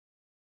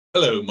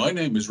Hello, my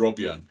name is Rob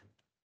Young.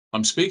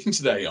 I'm speaking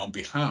today on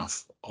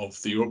behalf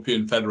of the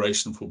European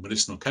Federation for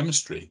Medicinal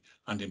Chemistry,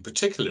 and in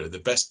particular, the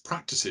Best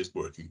Practices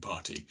Working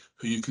Party,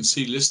 who you can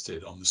see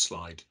listed on the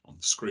slide on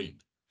the screen.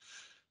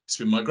 It's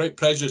been my great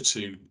pleasure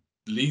to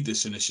lead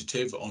this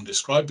initiative on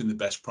describing the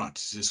best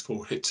practices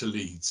for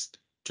hit-to-leads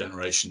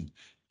generation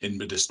in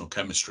medicinal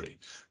chemistry.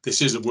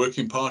 This is a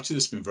working party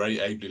that's been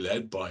very ably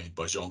led by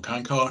Jean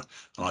Cancard,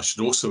 and I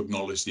should also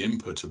acknowledge the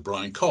input of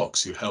Brian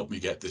Cox, who helped me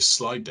get this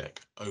slide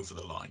deck over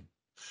the line.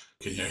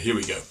 Okay, here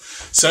we go.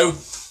 So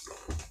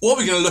what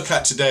we're going to look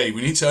at today,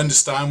 we need to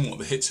understand what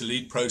the hit to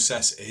lead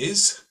process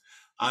is,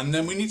 and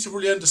then we need to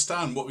really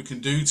understand what we can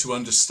do to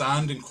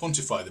understand and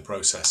quantify the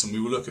process. And we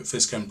will look at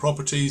phys-chem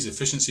properties,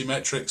 efficiency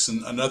metrics,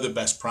 and other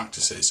best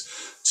practices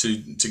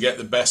to get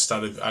the best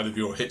out of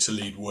your hit to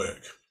lead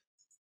work.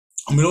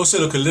 And we'll also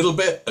look a little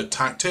bit at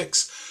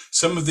tactics.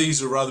 Some of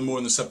these are rather more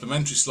in the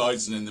supplementary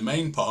slides than in the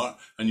main part,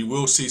 and you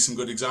will see some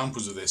good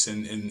examples of this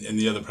in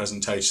the other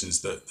presentations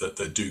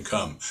that do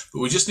come. But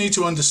we just need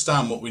to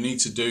understand what we need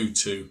to do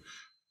to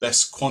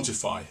best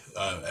quantify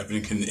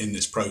everything in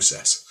this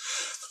process.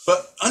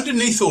 But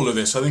underneath all of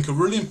this, I think a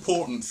really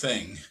important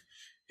thing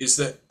is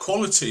that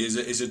quality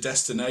is a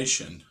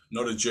destination,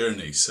 not a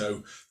journey.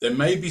 So there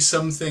may be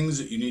some things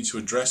that you need to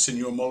address in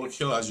your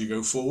molecule as you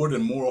go forward,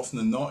 and more often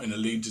than not in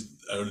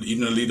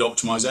even a lead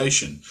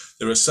optimization,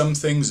 there are some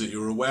things that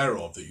you're aware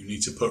of that you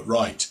need to put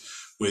right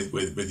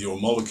with your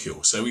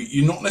molecule. So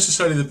you're not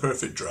necessarily the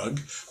perfect drug,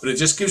 but it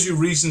just gives you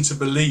reason to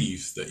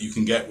believe that you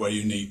can get where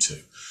you need to.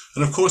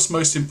 And of course,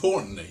 most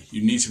importantly,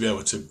 you need to be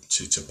able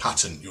to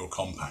patent your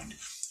compound.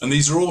 And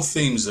these are all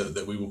themes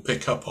that we will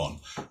pick up on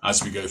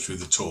as we go through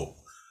the talk.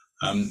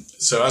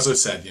 So as I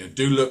said,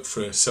 do look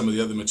for some of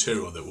the other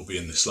material that will be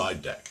in the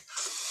slide deck.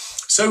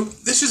 So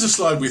this is a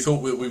slide we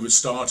thought we would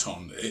start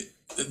on.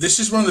 This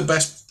is one of the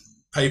best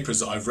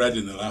papers that I've read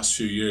in the last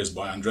few years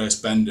by Andreas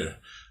Bender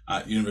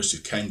at University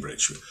of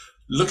Cambridge,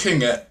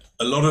 looking at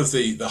a lot of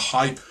the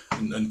hype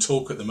and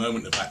talk at the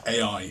moment about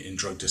AI in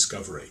drug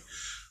discovery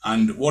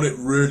and what it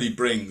really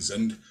brings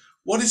and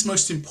what is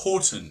most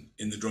important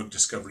in the drug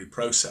discovery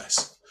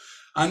process.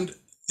 And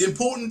the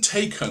important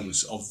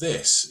take-homes of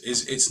this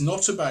is it's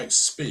not about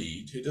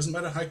speed. It doesn't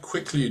matter how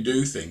quickly you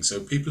do things. So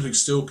people who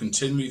still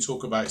continually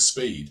talk about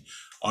speed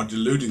are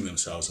deluding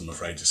themselves, I'm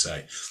afraid to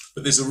say.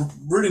 But there's a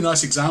really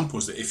nice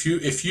examples that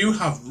if you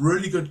have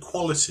really good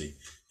quality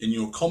in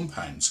your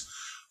compounds,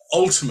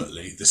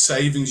 ultimately the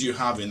savings you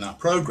have in that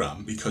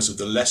program because of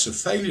the lesser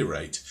failure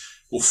rate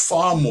will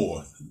far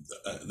more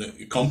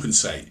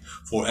compensate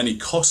for any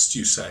cost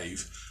you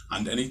save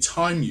and any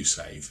time you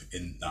save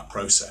in that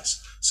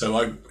process. So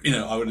I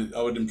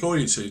would implore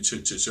you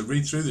to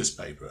read through this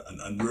paper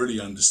and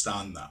really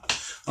understand that.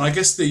 And I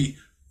guess the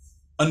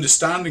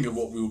understanding of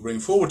what we will bring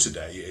forward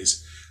today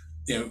is,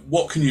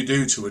 what can you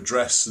do to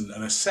address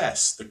and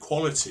assess the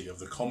quality of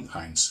the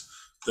compounds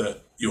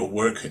that you're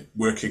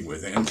working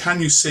with, and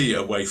can you see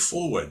a way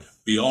forward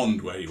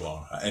beyond where you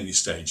are at any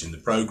stage in the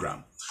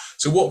program?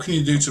 So what can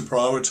you do to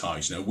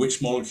prioritize?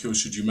 Which molecules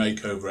should you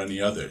make over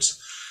any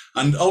others?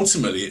 And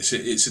ultimately, it's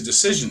a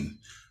decision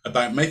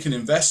about making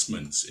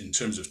investments in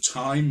terms of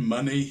time,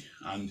 money,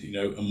 and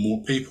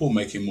more people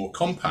making more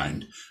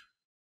compound,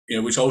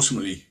 which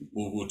ultimately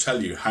will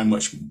tell you how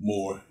much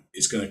more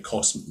it's going to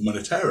cost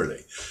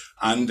monetarily.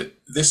 And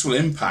this will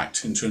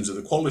impact in terms of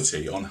the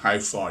quality on how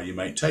far you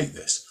may take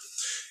this.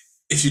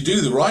 If you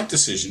do the right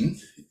decision,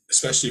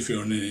 especially if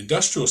you're in an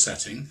industrial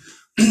setting,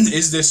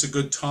 is this a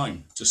good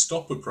time to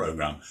stop a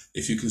program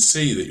if you can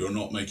see that you're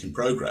not making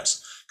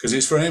progress? Because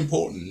it's very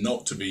important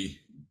not to be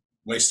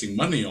wasting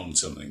money on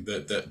something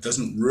that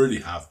doesn't really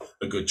have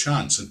a good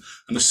chance.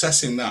 And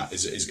assessing that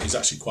is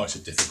actually quite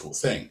a difficult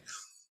thing.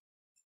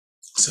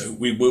 So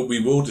we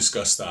will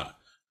discuss that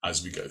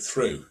as we go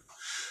through.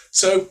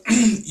 So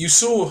you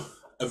saw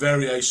a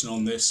variation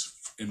on this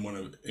in one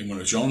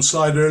of Jean's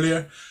slides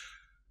earlier,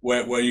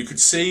 where you could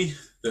see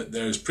that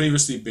there's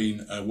previously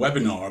been a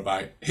webinar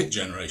about hit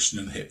generation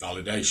and hit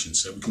validation.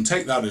 So we can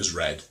take that as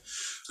read.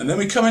 And then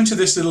we come into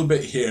this little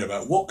bit here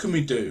about what can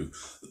we do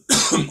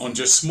on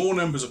just small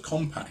numbers of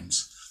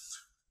compounds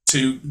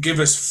to give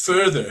us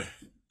further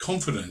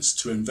confidence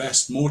to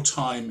invest more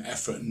time,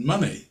 effort, and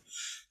money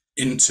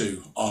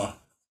into our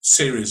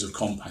series of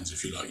compounds,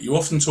 if you like. You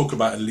often talk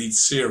about a lead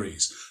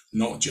series,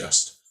 not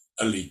just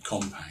a lead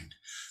compound.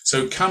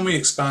 So can we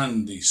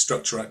expand the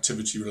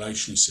structure-activity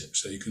relationship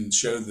so you can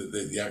show that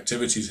the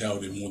activity is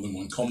held in more than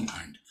one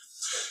compound?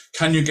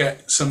 Can you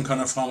get some kind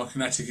of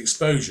pharmacokinetic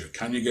exposure?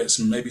 Can you get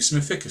maybe some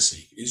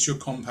efficacy? Is your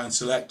compound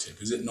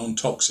selective? Is it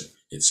non-toxic?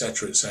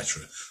 Etc.,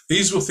 etc.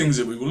 These were things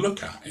that we will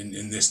look at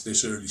in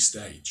this early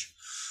stage.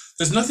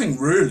 There's nothing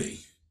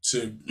really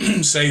to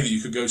say that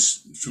you could go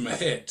from a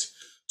hit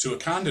to a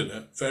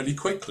candidate fairly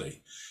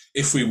quickly.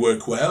 If we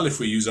work well, if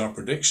we use our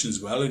predictions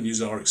well and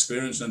use our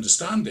experience and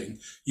understanding,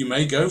 you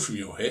may go from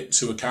your hit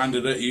to a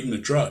candidate, even a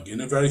drug,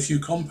 in a very few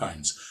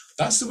compounds.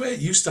 That's the way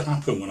it used to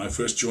happen when I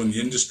first joined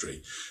the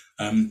industry.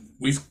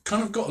 We've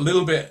kind of got a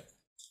little bit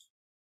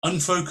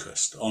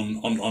unfocused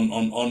on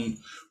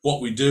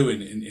what we do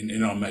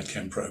in our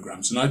medchem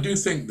programs. And I do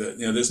think that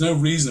there's no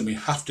reason we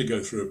have to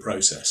go through a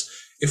process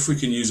if we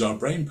can use our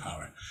brain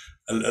power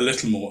a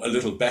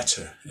little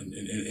better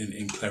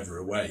in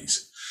cleverer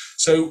ways.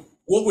 So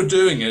what we're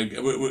doing,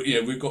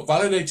 we've got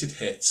validated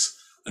hits,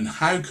 and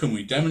how can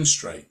we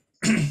demonstrate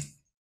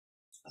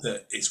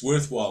that it's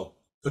worthwhile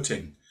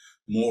putting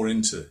more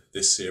into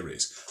this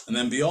series? And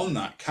then beyond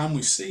that, can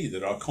we see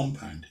that our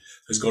compound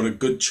has got a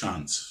good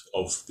chance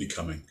of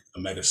becoming a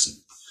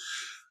medicine?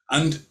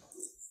 And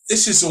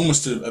this is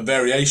almost a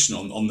variation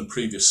on the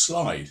previous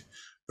slide,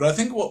 but I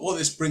think what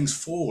this brings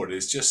forward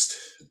is just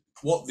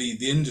what the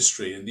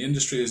industry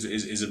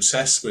is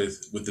obsessed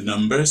with the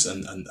numbers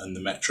and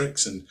the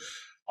metrics. And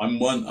I'm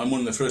one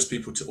of the first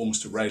people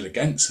to rail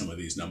against some of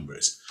these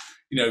numbers.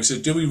 So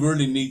do we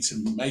really need to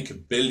make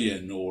 1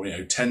 billion or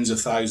tens of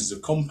thousands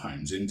of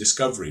compounds in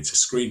discovery to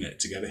screen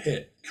it to get a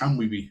hit? Can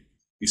we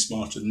be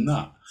smarter than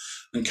that?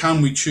 And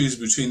can we choose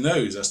between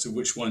those as to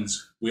which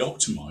ones we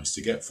optimize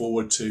to get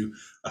forward to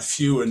a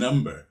fewer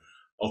number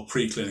of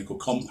preclinical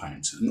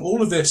compounds? And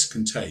all of this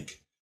can take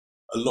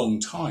a long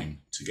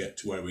time to get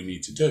to where we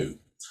need to do.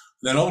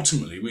 Then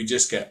ultimately we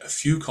just get a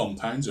few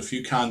compounds, a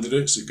few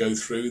candidates that go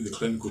through the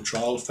clinical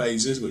trial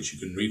phases, which you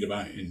can read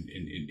about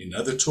in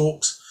other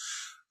talks,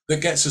 that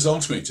gets us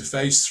ultimately to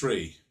phase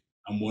 3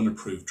 and one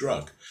approved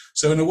drug.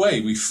 So in a way,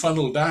 we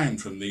funnel down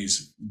from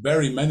these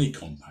very many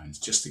compounds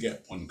just to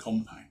get one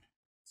compound.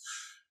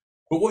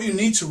 But what you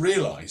need to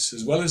realize,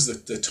 as well as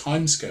the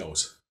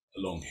timescales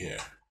along here,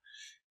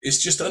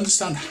 is just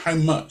understand how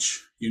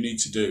much you need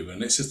to do.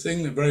 And it's a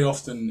thing that very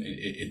often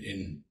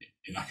in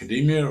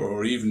academia,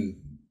 or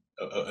even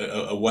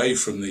away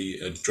from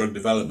the drug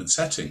development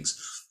settings,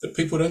 that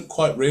people don't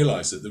quite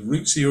realize that the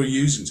routes that you're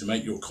using to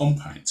make your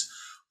compounds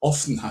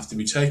often have to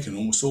be taken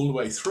almost all the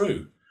way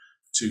through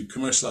to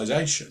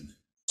commercialization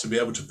to be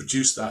able to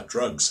produce that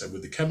drug. So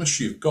with the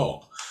chemistry you've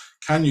got,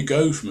 can you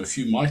go from a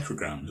few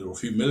micrograms or a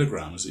few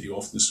milligrams that you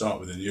often start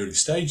with in the early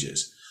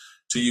stages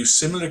to use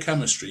similar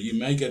chemistry? You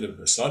may get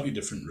a slightly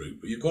different route,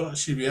 but you've got to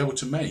actually be able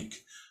to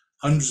make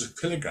hundreds of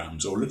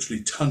kilograms or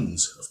literally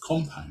tons of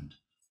compound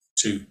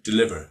to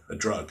deliver a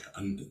drug.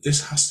 And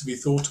this has to be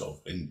thought of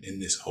in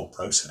this whole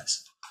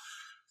process.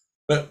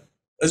 But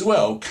as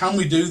well, can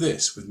we do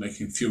this with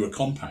making fewer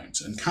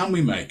compounds? And can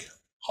we make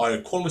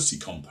higher quality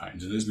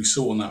compounds? And as we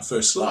saw on that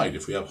first slide,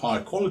 if we have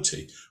higher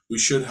quality, we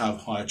should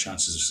have higher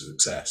chances of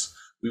success.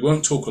 We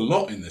won't talk a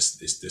lot in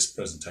this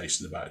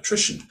presentation about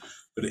attrition,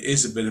 but it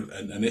is a bit of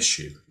an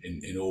issue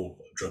in all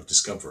drug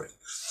discovery.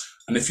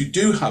 And if you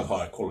do have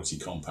higher quality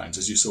compounds,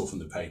 as you saw from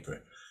the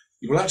paper,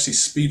 you will actually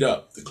speed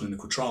up the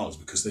clinical trials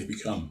because they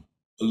become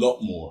a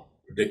lot more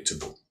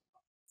predictable.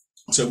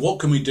 So what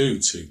can we do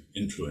to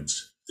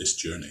influence this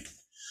journey?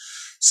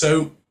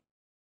 So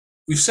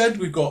we've said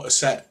we've got a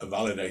set of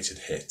validated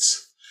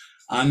hits.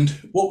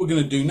 And what we're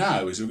going to do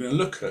now is we're going to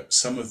look at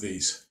some of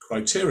these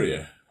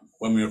criteria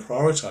when we are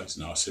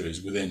prioritizing our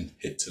series within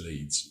hit to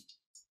leads.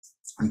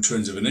 In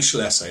terms of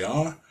initial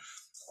SAR,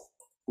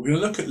 we're going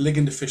to look at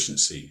ligand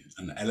deficiency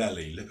and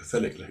LLE,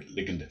 lipophilic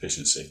ligand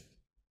deficiency.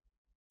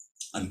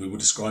 And we will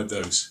describe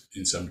those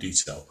in some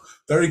detail.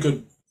 Very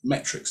good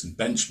metrics and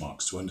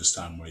benchmarks to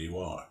understand where you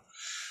are.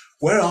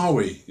 Where are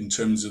we in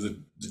terms of the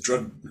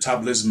drug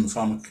metabolism and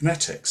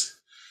pharmacokinetics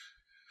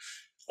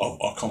of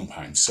our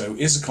compounds? So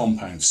is the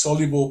compound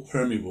soluble,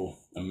 permeable,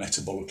 and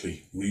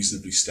metabolically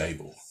reasonably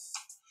stable?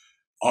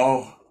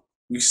 Are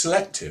we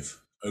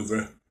selective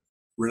over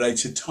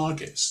related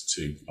targets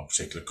to a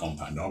particular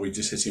compound? Are we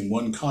just hitting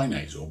one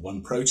kinase or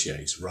one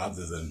protease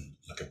rather than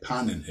like a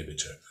pan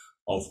inhibitor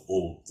of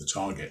all the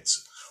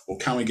targets? Or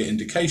can we get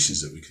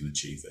indications that we can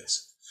achieve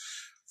this?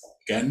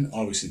 Again,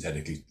 are we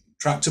synthetically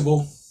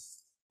tractable?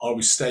 Are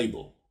we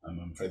stable?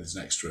 I'm afraid there's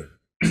an extra,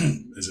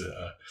 there's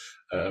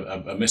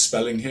a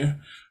misspelling here.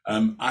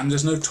 And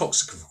there's no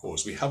toxic, of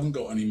course. We haven't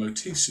got any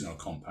motifs in our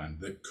compound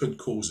that could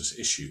cause us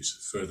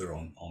issues further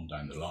on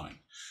down the line.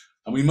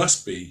 And we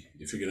must be,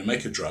 if you're going to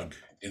make a drug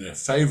in a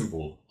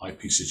favorable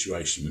IP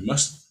situation, we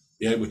must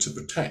be able to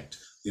protect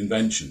the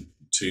invention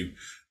to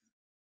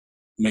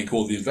make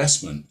all the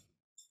investment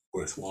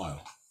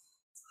worthwhile.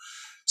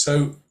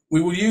 So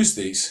we will use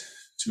these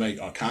to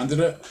make our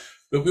candidate.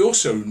 But we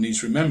also need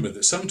to remember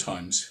that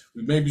sometimes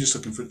we may be just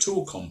looking for a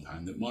tool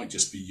compound that might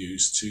just be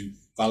used to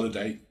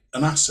validate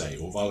an assay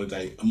or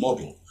validate a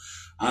model.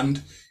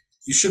 And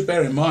you should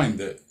bear in mind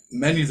that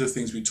many of the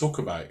things we talk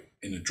about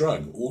in a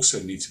drug also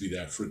need to be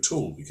there for a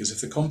tool, because if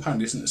the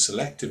compound isn't as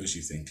selective as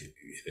you think it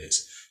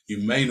is, you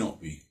may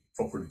not be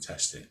properly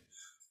testing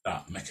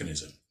that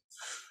mechanism.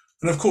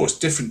 And of course,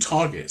 different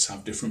targets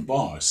have different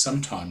bars.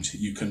 Sometimes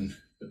you can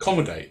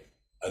accommodate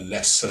a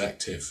less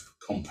selective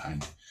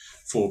compound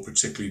for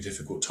particularly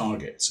difficult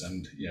targets,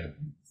 and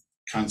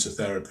cancer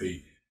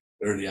therapy,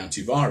 early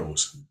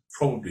antivirals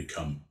probably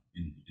come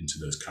into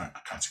those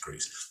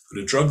categories.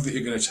 But a drug that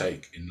you're going to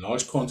take in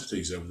large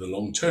quantities over the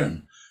long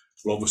term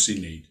will obviously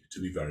need to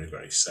be very,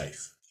 very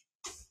safe.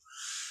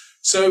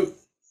 So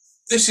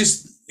this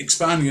is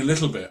expanding a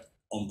little bit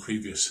on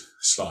previous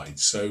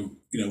slides. So,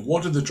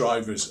 what are the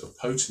drivers of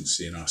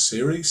potency in our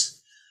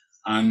series?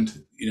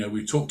 And,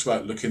 we talked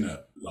about looking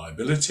at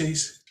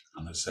liabilities.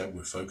 And as I said,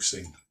 we're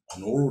focusing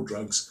on oral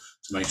drugs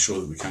to make sure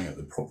that we can get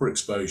the proper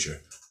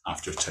exposure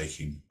after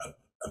taking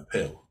a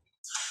pill.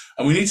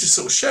 And we need to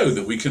sort of show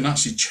that we can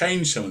actually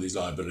change some of these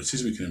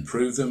liabilities. We can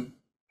improve them,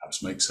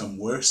 perhaps make some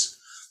worse,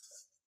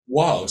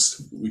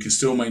 whilst we can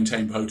still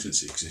maintain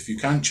potency. Because if you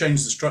can't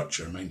change the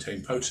structure and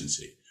maintain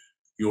potency,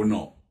 you're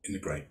not in a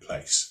great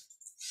place.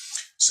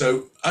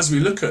 So as we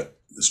look at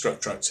the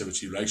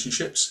structure-activity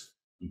relationships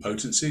and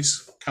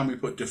potencies, can we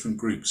put different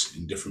groups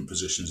in different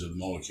positions of the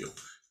molecule?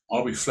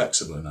 Are we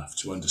flexible enough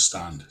to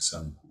understand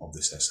some of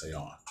this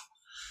SAR?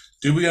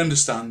 Do we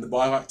understand the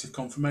bioactive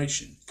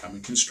conformation? Can we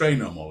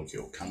constrain our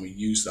molecule? Can we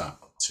use that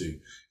to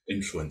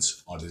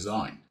influence our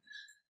design?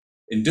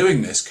 In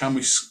doing this, can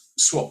we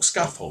swap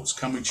scaffolds?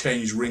 Can we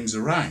change rings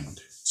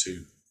around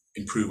to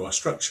improve our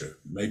structure,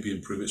 maybe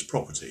improve its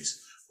properties,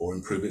 or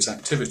improve its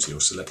activity or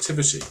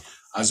selectivity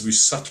as we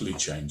subtly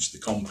change the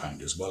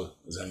compound, as well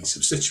as any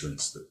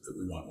substituents that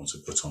we might want to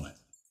put on it?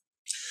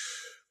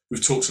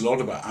 We've talked a lot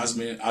about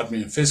ADME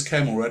and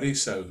PhysChem already,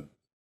 so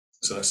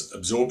that's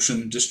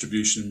absorption,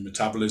 distribution,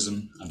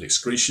 metabolism, and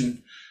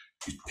excretion.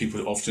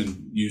 People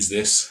often use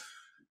this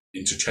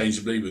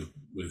interchangeably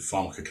with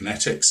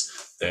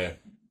pharmacokinetics. They're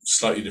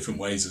slightly different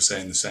ways of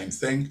saying the same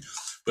thing.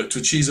 But to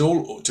achieve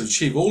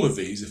all of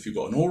these, if you've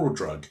got an oral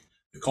drug,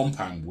 the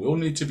compound will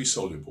need to be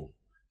soluble,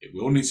 it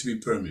will need to be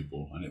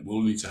permeable, and it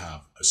will need to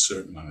have a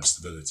certain amount of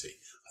stability.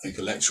 I think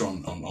a lecture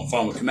on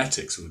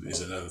pharmacokinetics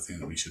is another thing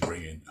that we should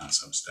bring in at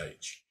some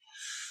stage.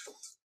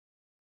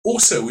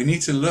 Also, we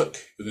need to look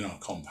within our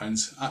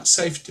compounds at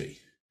safety.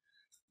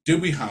 Do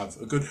we have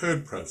a good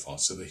hERG profile?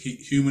 So the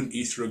human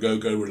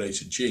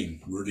etheragogo-related gene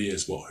really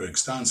is what hERG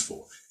stands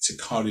for. It's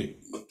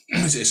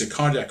a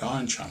cardiac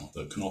ion channel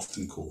that can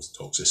often cause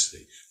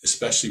toxicity,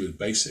 especially with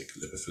basic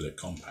lipophilic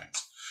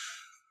compounds.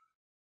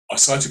 Our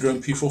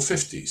cytochrome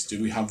P450s,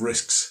 do we have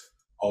risks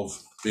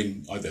of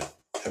being either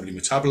heavily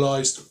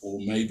metabolized, or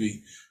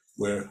maybe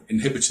we're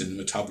inhibiting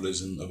the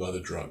metabolism of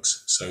other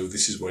drugs? So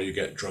this is where you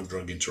get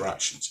drug-drug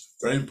interactions.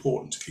 Very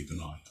important to keep an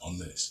eye on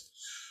this.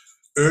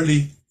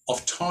 Early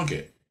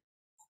off-target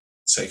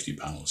safety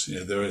panels.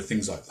 There are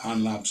things like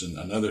PanLabs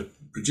and other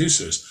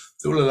producers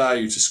that will allow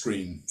you to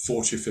screen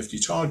 40 or 50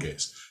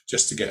 targets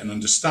just to get an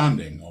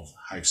understanding of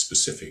how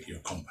specific your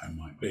compound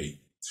might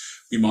be.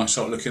 We might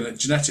start looking at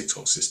genetic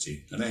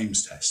toxicity, an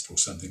Ames test or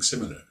something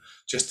similar,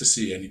 just to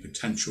see any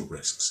potential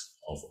risks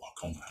of our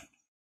compound.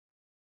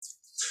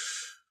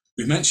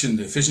 We've mentioned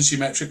the efficiency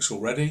metrics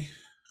already,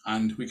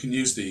 and we can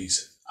use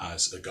these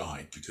as a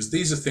guide, because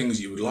these are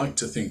things you would like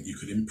to think you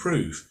could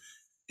improve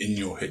in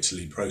your hit to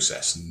lead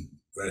process, and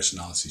various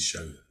analyses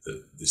show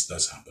that this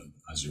does happen,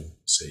 as you'll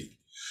see.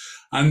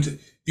 And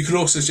you could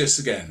also just,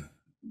 again,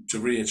 to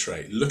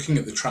reiterate, looking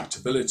at the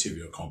tractability of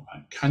your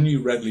compound, can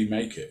you readily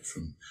make it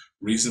from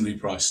reasonably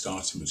priced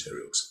starting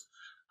materials?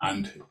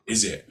 And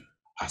is it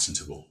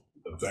patentable?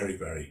 A very,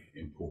 very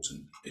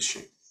important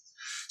issue.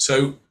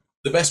 So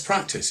the best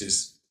practice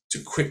is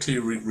to quickly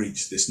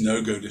reach this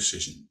no-go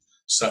decision,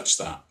 such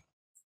that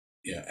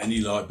any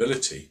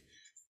liability,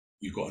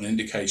 you've got an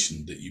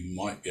indication that you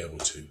might be able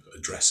to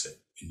address it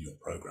in your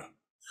program.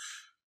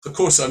 Of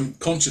course, I'm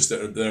conscious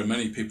that there are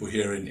many people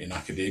here in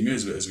academia,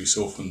 as we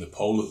saw from the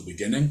poll at the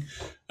beginning.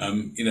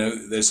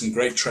 There's some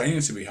great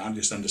training to be had,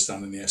 just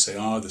understanding the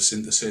SAR, the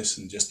synthesis,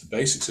 and just the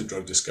basics of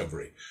drug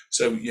discovery.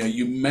 So,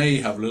 you may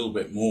have a little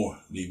bit more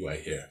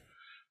leeway here,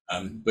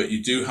 but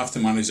you do have to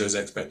manage those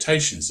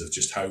expectations of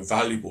just how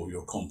valuable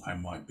your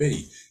compound might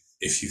be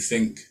if you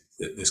think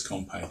that this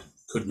compound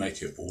could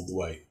make it all the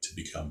way to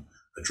become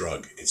a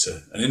drug. It's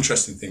an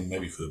interesting thing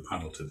maybe for the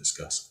panel to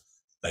discuss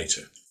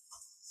later.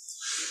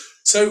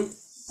 So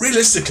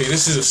realistically,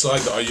 this is a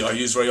slide that I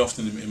use very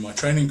often in my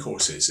training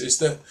courses, is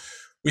that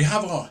we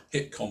have our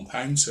hit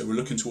compound, so we're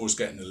looking towards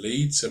getting a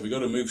lead, so we've got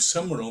to move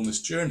somewhere on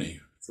this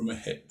journey from a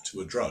hit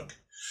to a drug.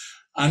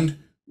 And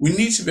we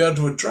need to be able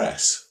to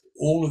address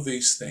all of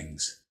these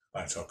things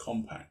about our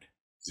compound.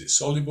 Is it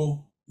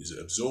soluble? Is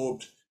it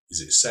absorbed? Is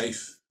it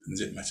safe? And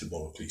is it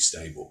metabolically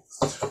stable?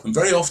 And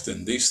very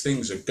often these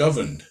things are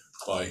governed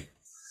by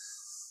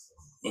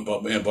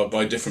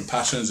different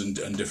patterns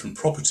and different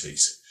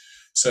properties.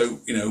 So,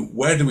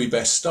 where do we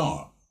best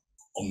start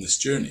on this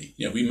journey?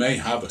 We may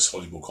have a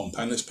soluble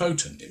compound that's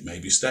potent, it may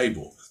be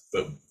stable,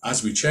 but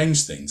as we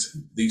change things,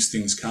 these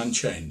things can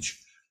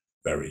change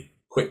very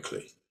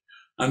quickly.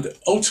 And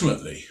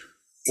ultimately,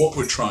 what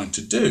we're trying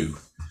to do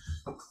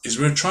is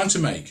we're trying to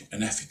make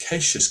an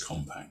efficacious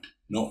compound,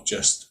 not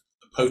just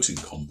a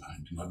potent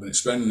compound. And I've been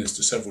explaining this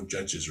to several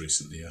judges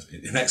recently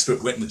in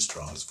expert witness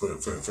trials for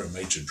a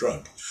major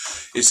drug.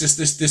 It's just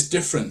this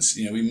difference.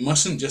 We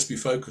mustn't just be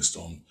focused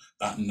on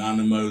that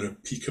nanomolar,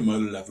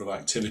 picomolar level of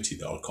activity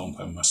that our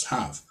compound must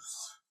have.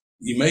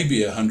 You may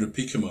be 100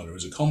 picomolar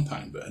as a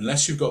compound, but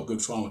unless you've got good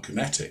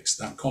pharmacokinetics,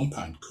 that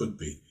compound could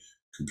be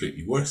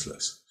completely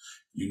worthless.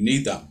 You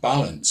need that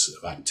balance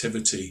of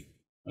activity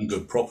and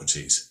good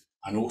properties,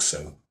 and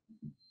also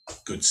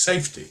good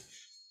safety.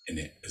 in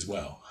it as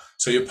well.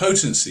 So your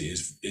potency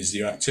is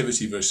your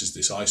activity versus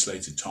this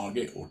isolated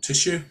target or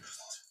tissue,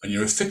 and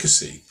your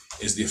efficacy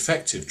is the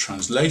effective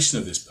translation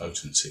of this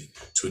potency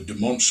to a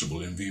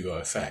demonstrable in vivo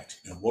effect.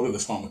 What are the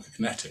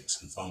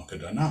pharmacokinetics and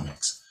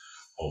pharmacodynamics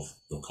of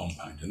your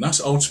compound? And that's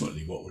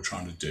ultimately what we're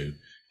trying to do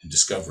in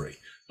discovery.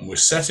 And we're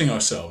setting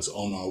ourselves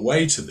on our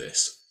way to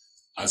this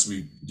as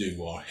we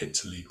do our hit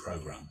to lead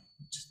program,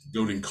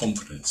 building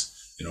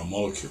confidence in our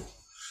molecule.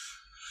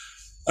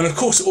 And of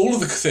course, all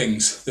of the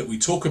things that we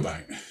talk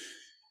about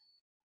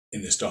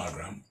in this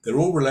diagram, they're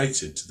all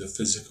related to the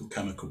physical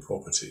chemical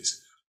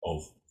properties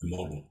of the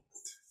model.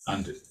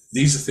 And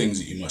these are things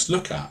that you must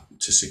look at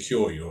to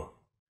secure your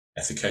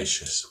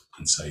efficacious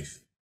and safe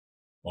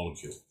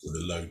molecule with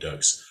a low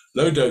dose.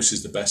 Low dose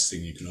is the best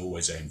thing you can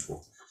always aim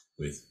for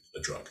with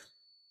a drug.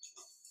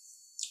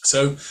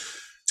 So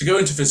to go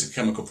into physical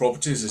chemical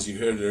properties, as you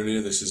heard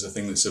earlier, this is a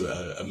thing that's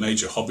a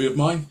major hobby of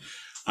mine.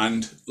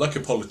 And like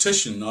a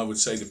politician, I would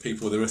say to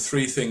people, there are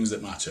three things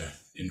that matter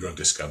in drug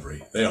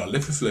discovery. They are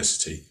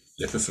lipophilicity,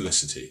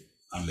 lipophilicity,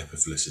 and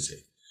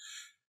lipophilicity.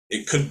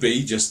 It could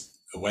be just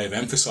a way of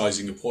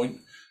emphasizing a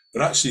point,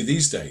 but actually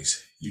these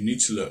days, you need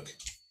to look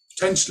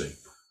potentially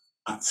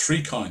at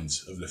three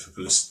kinds of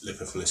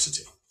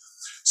lipophilicity.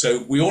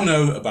 So we all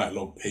know about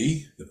log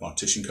P, the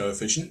partition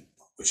coefficient,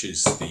 which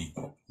is the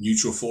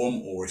neutral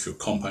form, or if your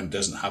compound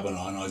doesn't have an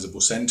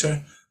ionizable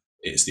center,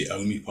 it's the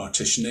only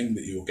partitioning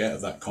that you'll get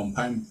of that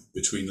compound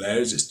between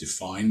layers. It's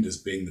defined as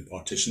being the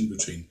partition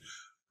between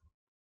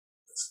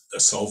a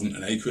solvent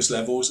and aqueous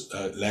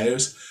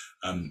layers.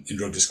 In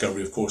drug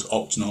discovery, of course,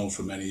 octanol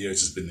for many years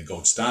has been the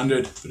gold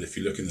standard, but if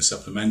you look in the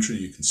supplementary,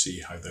 you can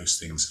see how those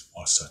things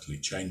are subtly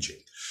changing.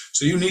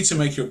 So you need to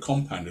make your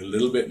compound a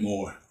little bit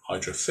more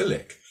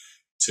hydrophilic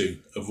to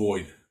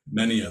avoid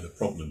many other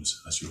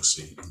problems, as you'll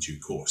see in due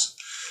course.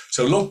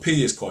 So log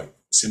P is quite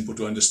simple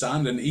to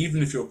understand, and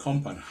even if your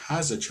compound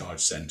has a charge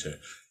center,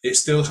 it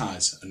still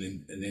has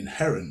an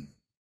inherent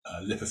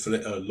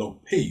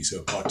log P,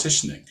 so a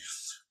partitioning.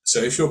 So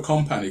if your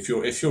compound, if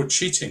you're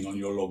cheating on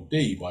your log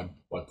D by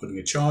putting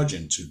a charge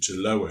in to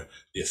lower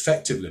the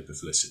effective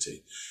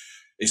lipophilicity,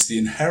 it's the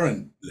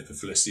inherent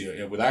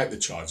lipophilicity without the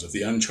charge of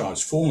the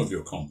uncharged form of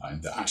your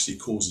compound that actually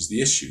causes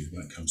the issue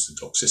when it comes to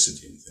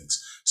toxicity and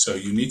things. So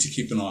you need to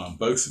keep an eye on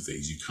both of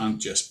these. You can't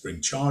just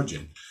bring charge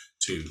in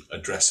to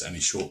address any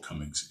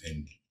shortcomings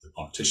in the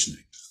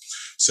partitioning.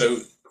 So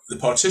the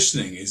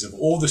partitioning is of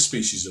all the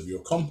species of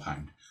your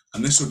compound,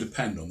 and this will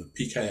depend on the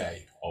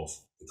pKa of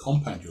the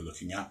compound you're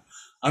looking at,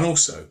 and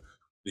also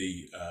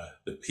the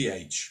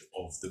pH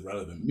of the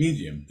relevant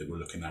medium that we're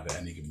looking at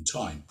any given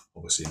time.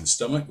 Obviously in the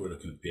stomach, we're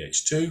looking at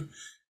pH 2.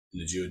 In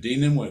the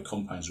duodenum, where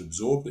compounds are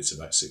absorbed, it's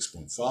about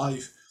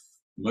 6.5.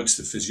 Most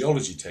of the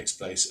physiology takes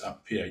place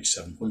at pH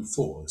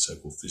 7.4, the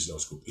so-called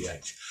physiological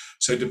pH.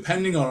 So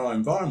depending on our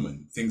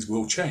environment, things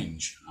will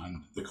change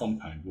and the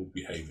compound will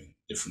be behaving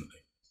differently.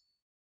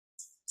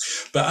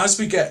 But as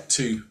we get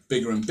to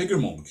bigger and bigger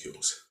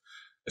molecules,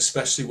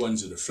 especially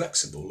ones that are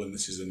flexible, and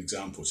this is an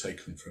example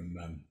taken from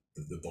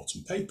the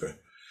bottom paper,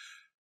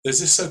 there's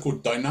this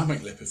so-called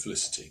dynamic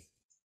lipophilicity.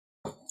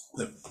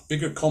 The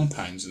bigger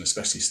compounds, and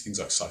especially things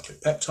like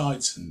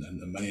cyclopeptides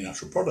and many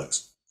natural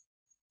products,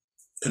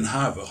 can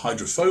have a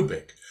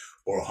hydrophobic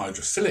or a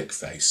hydrophilic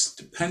face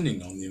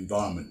depending on the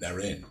environment they're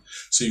in.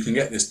 So you can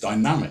get this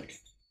dynamic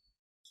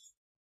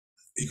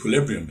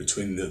equilibrium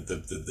between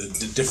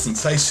the different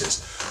faces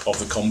of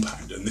the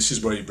compound. And this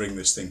is where you bring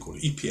this thing called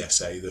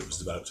EPSA that was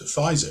developed at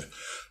Pfizer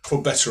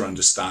for better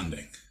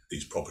understanding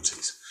these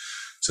properties.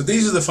 So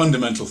these are the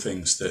fundamental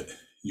things that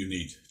you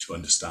need to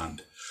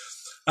understand.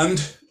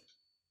 And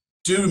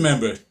do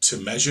remember to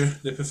measure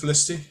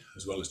lipophilicity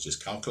as well as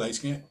just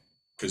calculating it,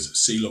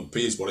 because C log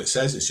P is what it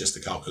says, it's just a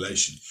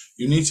calculation.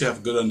 You need to have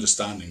a good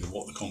understanding of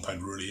what the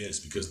compound really is,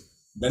 because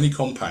many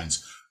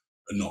compounds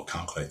are not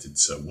calculated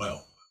so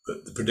well,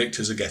 but the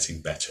predictors are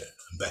getting better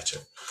and better.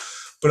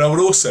 But I would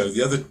also,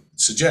 the other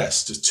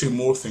suggest, there's two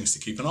more things to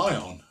keep an eye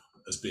on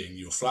as being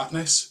your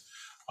flatness.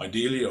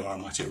 Ideally, your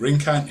aromatic ring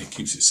count, it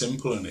keeps it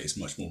simple and it is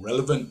much more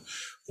relevant.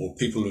 Or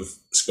people have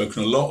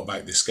spoken a lot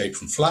about the escape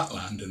from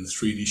flatland and the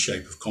 3D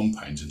shape of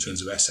compounds in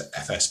terms of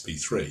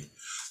FSP3.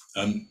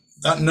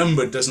 That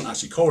number doesn't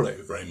actually correlate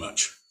with very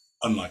much,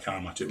 unlike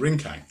aromatic ring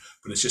count,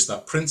 but it's just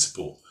that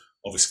principle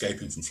of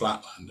escaping from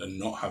flatland and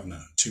not having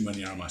too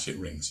many aromatic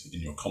rings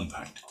in your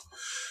compound.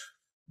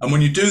 And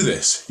when you do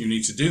this, you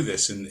need to do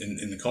this in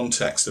the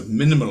context of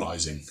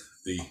minimalizing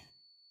the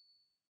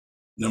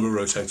number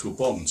of rotatable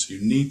bonds. You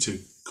need to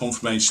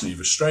conformationally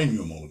restrain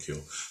your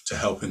molecule to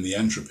help in the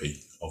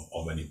entropy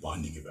of any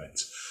binding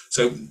events.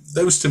 So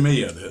those to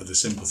me are the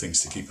simple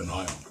things to keep an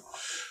eye on.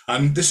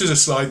 And this is a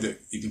slide that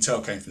you can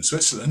tell came from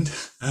Switzerland,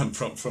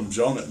 from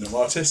John at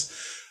Novartis,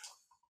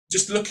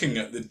 just looking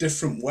at the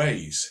different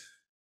ways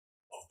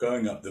of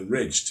going up the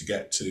ridge to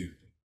get to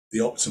the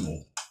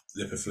optimal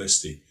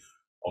lipophilicity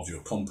of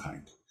your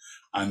compound.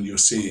 And you'll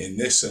see in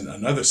this and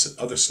other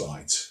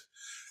slides,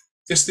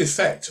 just the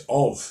effect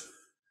of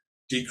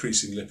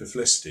decreasing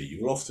lipophilicity. You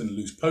will often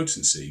lose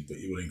potency, but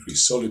you will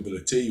increase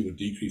solubility, you will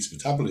decrease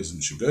metabolism,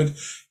 which are good.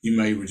 You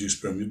may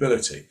reduce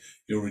permeability,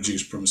 you'll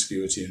reduce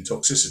promiscuity and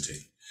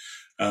toxicity.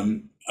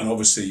 And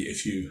obviously,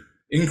 if you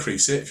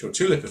increase it, if you're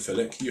too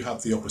lipophilic, you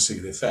have the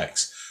opposite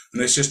effects.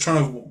 And it's just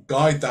trying to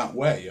guide that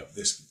way up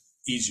this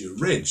easier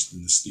ridge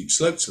than the steep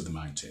slopes of the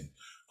mountain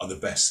are the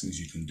best things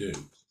you can do.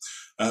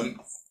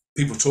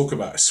 People talk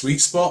about a sweet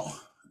spot.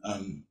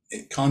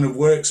 It kind of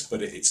works,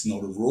 but it's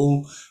not a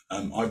rule.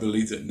 I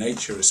believe that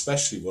nature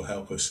especially will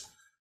help us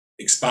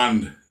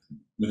expand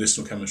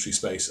medicinal chemistry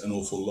space an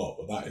awful lot,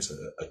 but that is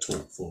a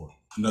talk for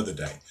another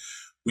day.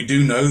 We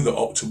do know that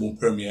optimal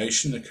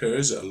permeation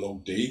occurs at a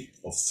log D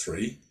of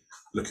 3.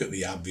 Look at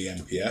the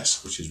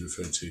ABV-MPS, which is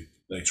referred to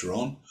later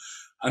on,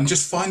 and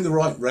just find the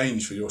right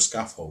range for your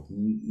scaffold.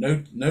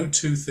 No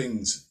two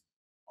things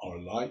are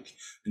alike,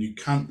 and you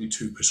can't be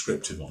too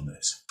prescriptive on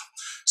this.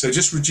 So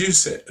just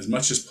reduce it as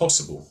much as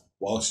possible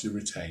whilst you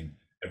retain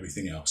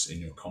everything else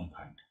in your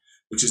compound,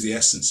 which is the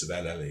essence of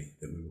LLE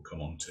that we will come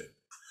on to.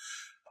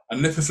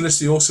 And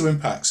lipophilicity also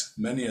impacts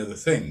many other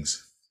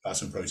things: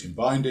 plasma protein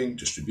binding,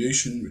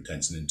 distribution,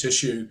 retention in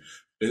tissue,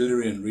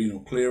 biliary and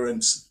renal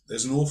clearance.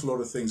 There's an awful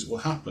lot of things that will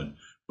happen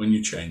when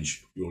you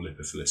change your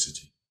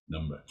lipophilicity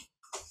number.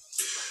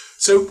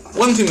 So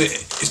one thing that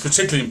is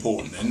particularly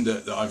important then,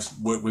 that I've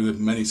worked with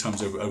many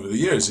times over the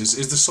years,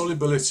 is the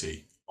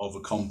solubility of a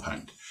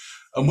compound.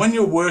 And when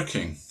you're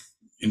working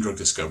in drug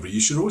discovery, you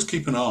should always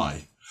keep an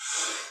eye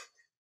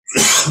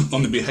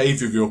on the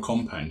behavior of your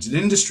compounds. In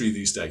industry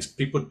these days,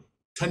 people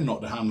tend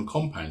not to handle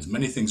compounds.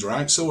 Many things are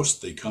outsourced.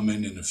 They come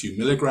in a few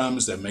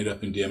milligrams, they're made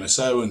up in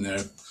DMSO, and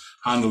they're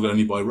handled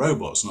only by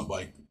robots, not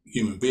by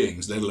human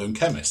beings, let alone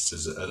chemists,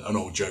 as an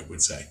old joke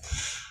would say.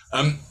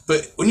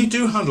 But when you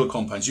do handle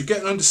compounds, you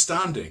get an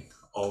understanding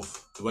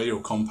of the way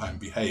your compound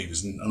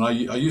behaves. And I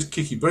use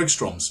Kiki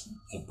Bergstrom's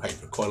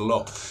paper quite a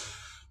lot.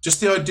 Just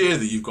the idea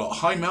that you've got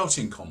high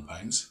melting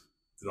compounds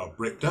that are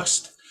brick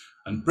dust,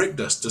 and brick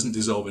dust doesn't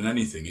dissolve in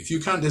anything. If you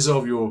can't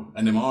dissolve your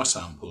NMR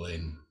sample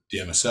in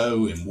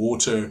DMSO, in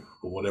water,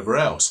 or whatever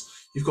else,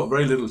 you've got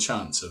very little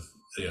chance of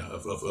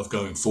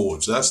going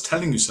forward. So that's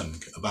telling you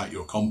something about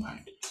your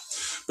compound.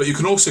 But you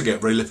can also get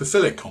very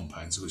lipophilic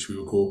compounds, which we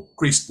will call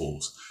grease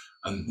balls.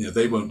 And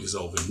they won't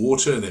dissolve in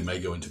water. They may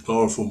go into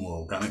chloroform or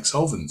organic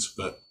solvents,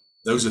 but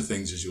those are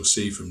things, as you'll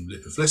see from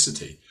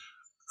lipophilicity,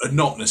 are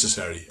not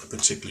necessarily a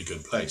particularly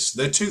good place.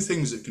 They're two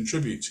things that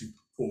contribute to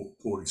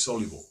poorly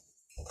soluble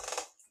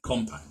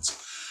compounds.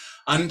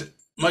 And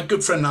my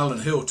good friend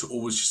Alan Hill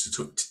always used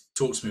to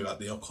talk to me about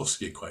the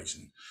Yarkovsky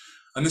equation.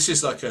 And this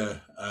is like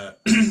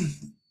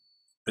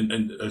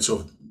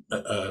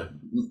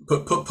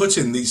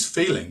putting these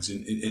feelings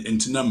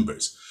into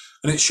numbers.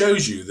 And it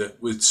shows you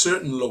that with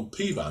certain log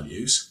P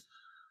values,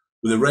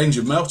 with a range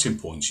of melting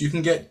points, you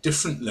can get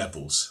different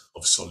levels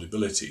of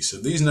solubility. So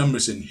these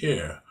numbers in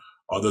here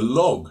are the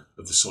log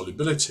of the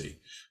solubility,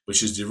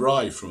 which is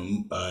derived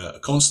from a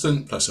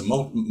constant plus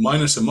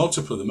minus a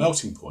multiple of the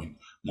melting point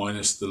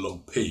minus the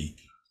log P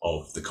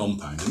of the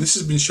compound. And this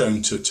has been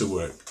shown to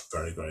work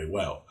very, very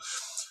well.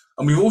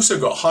 And we've also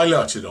got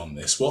highlighted on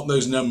this what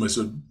those numbers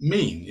would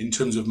mean in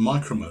terms of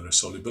micromolar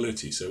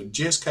solubility. So at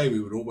GSK, we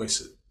would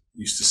always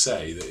used to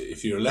say that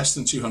if you're less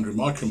than 200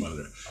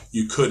 micromolar,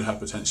 you could have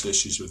potential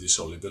issues with your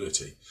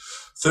solubility.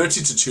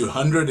 30 to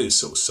 200 is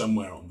sort of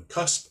somewhere on the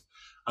cusp,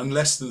 and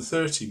less than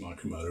 30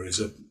 micromolar is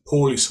a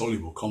poorly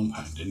soluble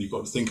compound. And you've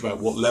got to think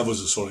about what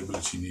levels of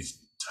solubility you need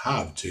to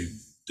have to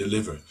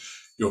deliver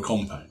your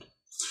compound.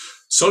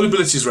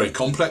 Solubility is very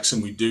complex,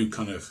 and we do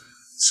kind of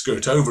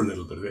skirt over a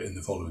little bit of it in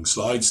the following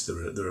slides.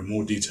 There are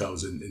more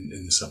details in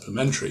the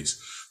supplementaries,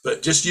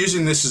 but just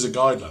using this as a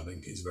guideline, I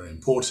think, is very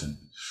important.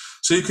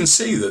 So you can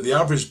see that the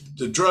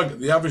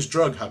average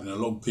drug having a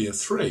log P of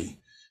 3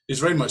 is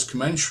very much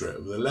commensurate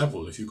with the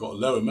level if you've got a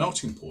lower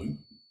melting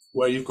point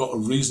where you've got a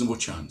reasonable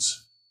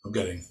chance of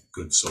getting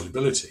good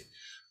solubility.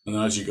 And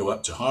as you go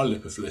up to higher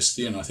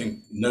lipophilicity, and I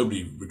think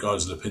nobody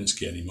regards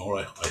Lipinski anymore,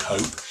 I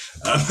hope.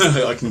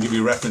 I can give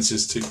you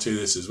references to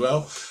this as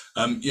well.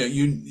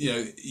 You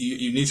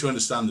need to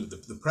understand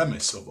the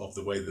premise of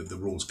the way that the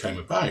rules came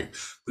about.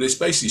 But it's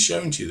basically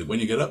showing to you that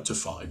when you get up to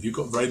 5, you've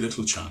got very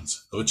little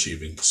chance of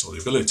achieving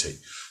solubility.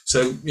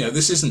 So,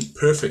 this isn't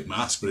perfect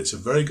maths, but it's a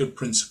very good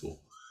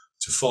principle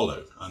to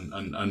follow.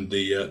 And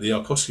the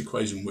Yarkovsky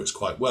equation works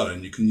quite well,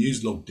 and you can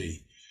use log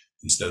D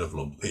instead of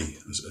log P,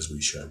 as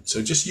we showed.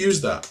 So just use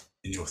that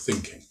in your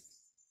thinking.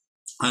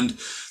 And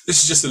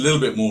this is just a little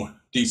bit more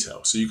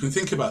detail. So you can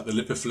think about the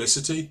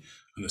lipophilicity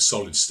and the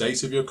solid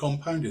state of your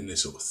compound in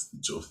this sort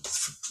of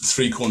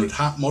three-cornered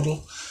hat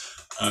model.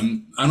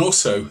 And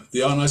also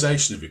the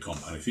ionization of your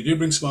compound. If you do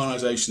bring some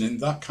ionization in,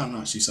 that can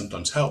actually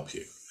sometimes help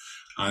you.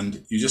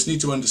 And you just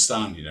need to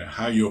understand,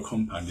 how your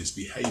compound is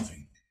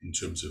behaving in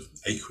terms of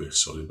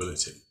aqueous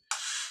solubility.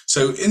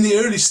 So in the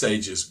early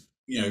stages,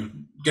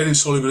 getting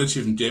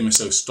solubility from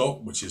DMSO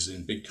stock, which is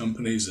in big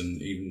companies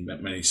and even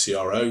many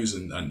CROs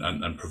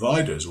and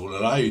providers, will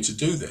allow you to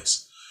do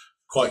this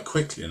quite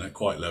quickly and at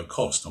quite low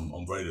cost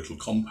on very little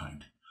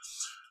compound.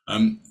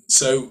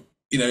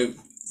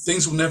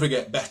 things will never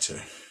get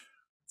better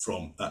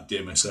from that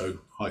DMSO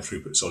high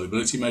throughput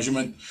solubility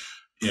measurement.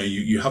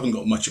 You haven't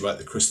got much about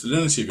the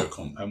crystallinity of your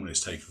compound when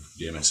it's taken from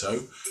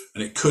DMSO,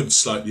 and it could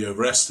slightly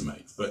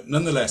overestimate, but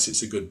nonetheless,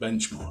 it's a good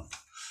benchmark.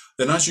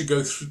 Then as you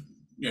go through,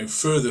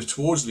 further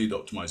towards lead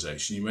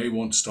optimization, you may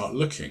want to start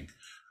looking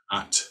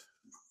at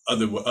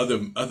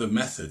other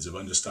methods of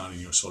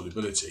understanding your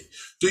solubility.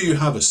 Do you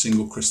have a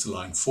single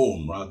crystalline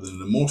form rather than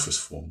an amorphous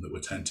form that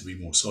would tend to be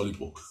more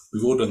soluble?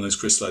 We've all done those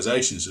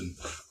crystallizations, and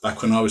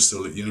back when I was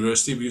still at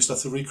university, we used to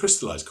have to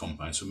recrystallize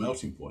compounds for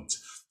melting points.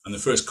 And the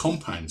first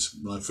compounds,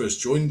 when I first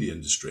joined the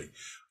industry,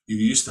 you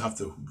used to have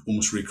to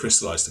almost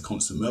recrystallize the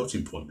constant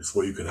melting point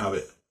before you could have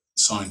it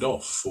signed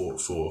off for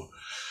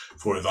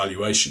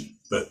evaluation.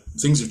 But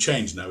things have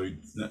changed now.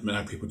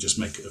 Now people just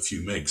make a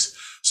few MIGs.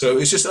 So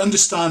it's just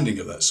understanding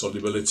of that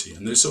solubility.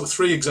 And there's sort of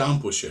 3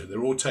 examples here.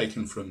 They're all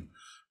taken from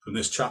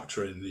this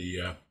chapter in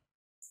the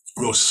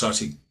Royal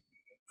Society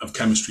of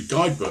Chemistry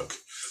guidebook,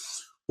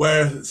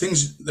 where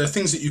there are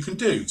things that you can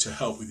do to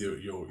help with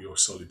your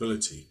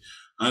solubility.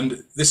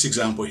 And this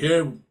example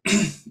here,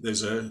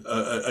 there's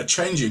a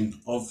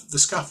changing of the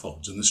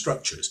scaffolds and the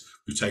structures.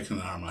 We've taken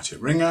an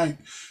aromatic ring out,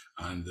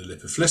 and the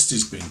lipophilicity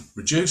has been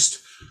reduced.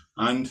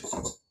 And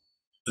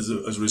as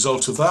a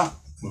result of that,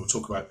 we'll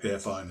talk about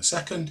PFI in a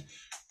second,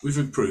 we've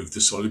improved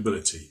the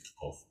solubility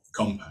of the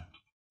compound.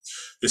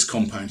 This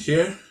compound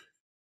here,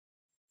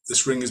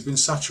 this ring has been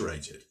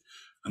saturated,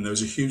 and there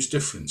was a huge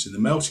difference in the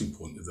melting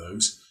point of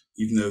those,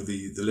 even though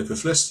the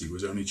lipophilicity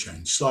was only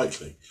changed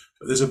slightly.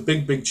 But there's a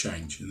big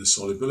change in the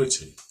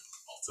solubility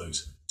of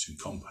those 2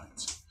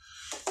 compounds.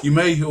 You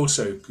may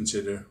also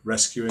consider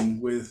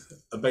rescuing with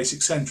a basic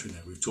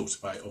centromer. We've talked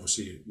about,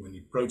 obviously, when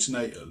you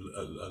protonate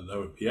a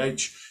lower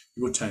pH,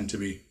 you will tend to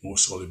be more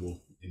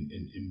soluble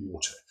in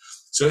water.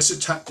 So it's a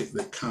tactic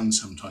that can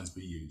sometimes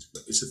be used,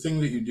 but it's a thing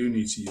that you do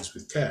need to use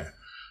with care,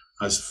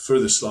 as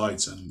further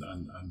slides and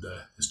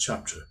this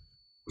chapter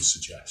would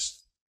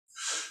suggest.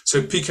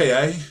 So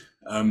pKa,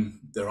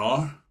 there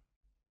are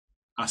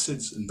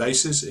acids and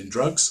bases in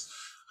drugs.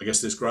 I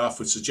guess this graph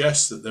would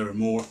suggest that there are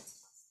more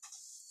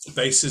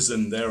bases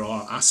than there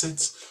are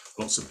acids.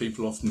 Lots of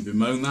people often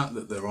bemoan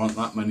that there aren't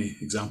that many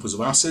examples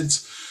of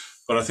acids,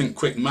 but I think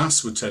quick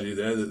maths would tell you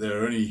there that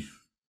there are only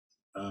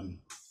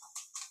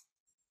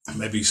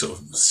maybe sort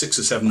of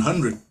 600 or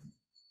 700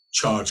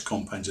 charged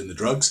compounds in the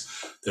drugs.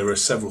 There are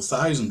several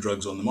thousand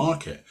drugs on the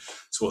market.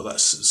 So what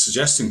that's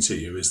suggesting to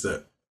you is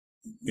that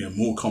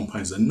more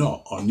compounds than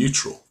not are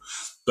neutral.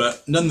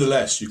 But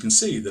nonetheless, you can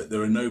see that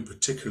there are no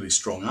particularly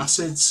strong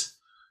acids.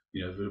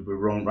 We're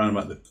around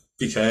about the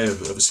pKa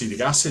of acetic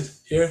acid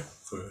here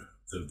for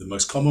the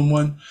most common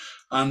one.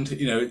 And,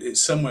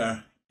 it's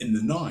somewhere in the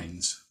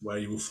 9s where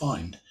you will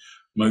find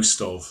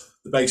most of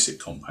the basic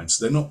compounds.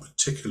 So they're not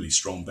particularly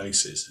strong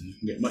bases, and you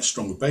can get much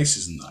stronger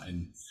bases than that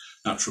in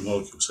natural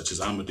molecules such as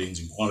amidines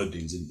and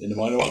guanidines in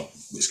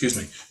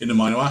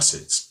amino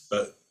acids.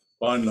 But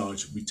by and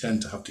large, we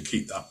tend to have to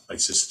keep that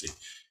basicity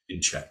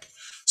in check.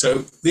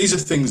 So these are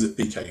things that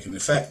pK can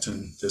affect,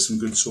 and there's some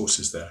good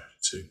sources there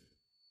to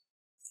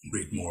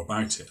read more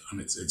about it and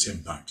its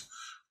impact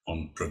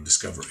on drug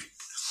discovery.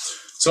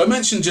 So I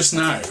mentioned just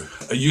now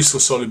a useful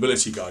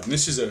solubility guide, and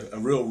this is a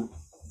real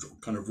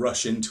kind of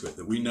rush into it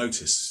that we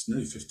noticed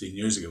nearly 15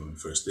 years ago when we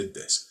first did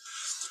this.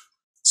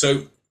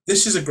 So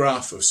this is a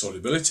graph of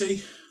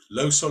solubility.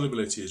 Low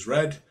solubility is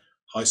red,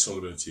 high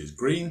solubility is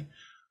green,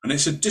 and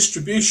it's a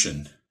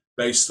distribution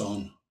based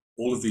on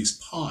all of these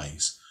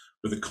pies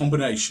with a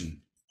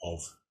combination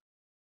of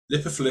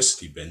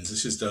lipophilicity bins.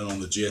 This is done on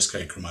the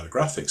GSK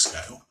chromatographic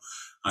scale.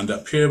 And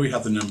up here we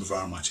have the number of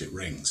aromatic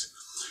rings.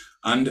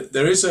 And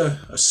there is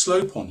a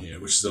slope on here,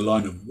 which is a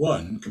line of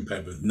 1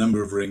 compared with the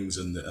number of rings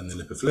and the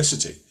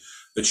lipophilicity,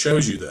 that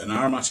shows you that an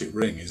aromatic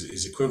ring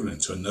is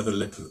equivalent to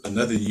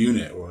another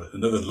unit or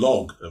another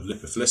log of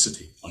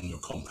lipophilicity on your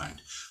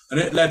compound. And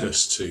it led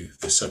us to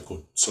this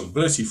so-called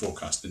solubility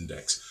forecast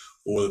index,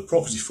 or the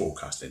property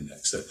forecast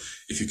index, that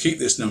if you keep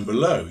this number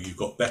low, you've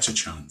got better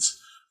chance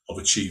of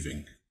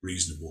achieving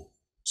reasonable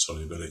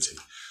solubility.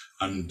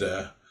 And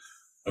I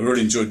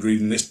really enjoyed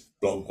reading this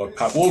blog by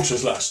Pat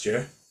Walters last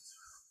year,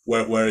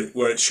 where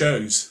it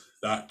shows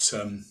that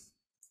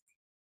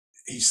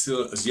he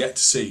still has yet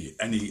to see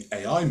any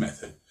AI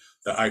method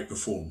that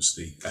outperforms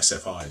the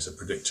SFI as a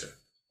predictor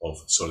of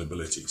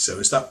solubility. So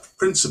it's that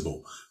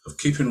principle of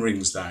keeping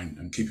rings down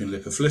and keeping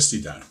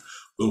lipophilicity down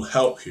will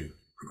help you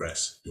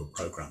progress your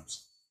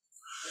programs.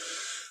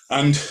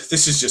 And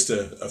this is just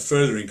a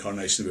further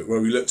incarnation of it,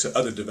 where we looked at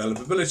other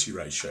developability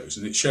ratios,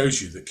 and it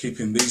shows you that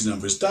keeping these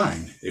numbers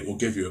down, it will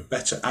give you a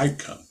better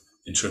outcome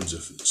in terms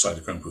of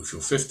cytochrome profile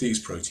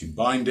 50s, protein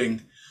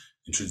binding,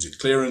 intrinsic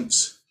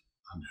clearance,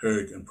 and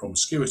hERG and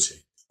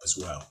promiscuity as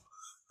well.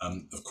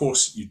 Of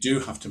course, you do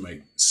have to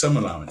make some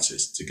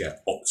allowances to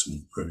get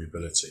optimal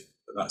permeability,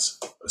 but that's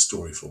a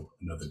story for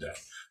another day.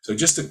 So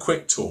just a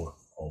quick tour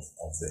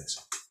of this.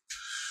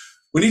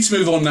 We need to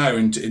move on now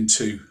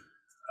into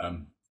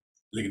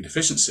ligand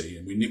deficiency,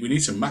 and we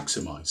need to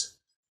maximize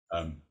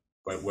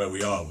where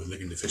we are with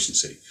ligand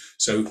deficiency.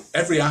 So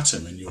every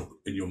atom in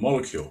your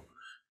molecule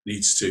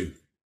needs to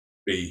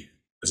be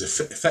as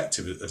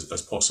effective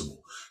as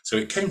possible. So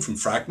it came from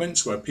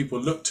fragments where people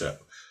looked at,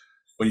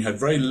 when you had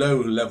very low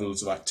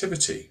levels of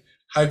activity,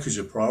 how could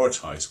you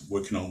prioritize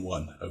working on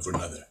one over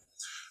another?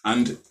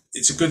 And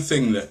it's a good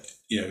thing that,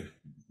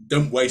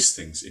 don't waste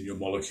things in your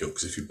molecule,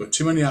 because if you put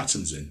too many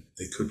atoms in,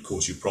 they could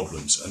cause you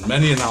problems. And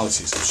many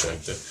analyses have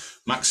showed that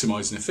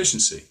maximizing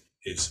efficiency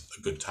is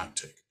a good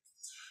tactic.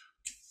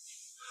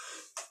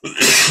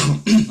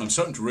 I'm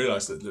starting to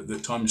realize that the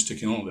time is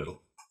ticking on a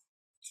little.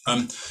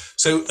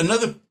 So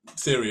another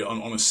theory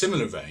on a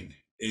similar vein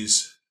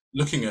is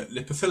looking at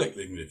lipophilic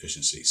ligand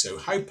deficiency. So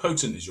how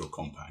potent is your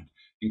compound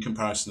in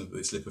comparison to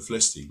its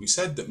lipophilicity? We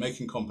said that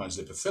making compounds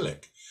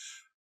lipophilic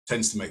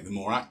tends to make them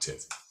more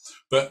active.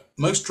 But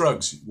most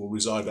drugs will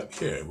reside up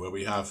here, where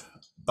we have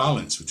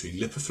balance between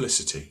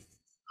lipophilicity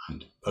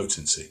and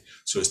potency.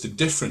 So it's the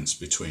difference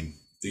between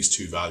these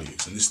two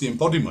values. And this is the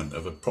embodiment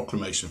of a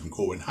proclamation from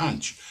Corwin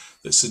Hanch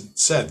that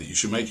said that you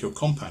should make your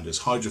compound as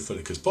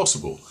hydrophilic as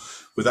possible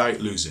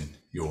without losing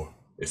your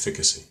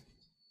efficacy.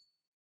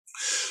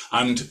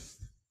 And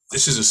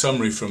this is a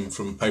summary from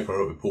a paper I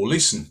wrote with Paul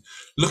Leeson,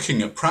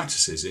 looking at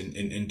practices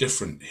in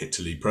different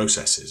hit-to-lead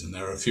processes. And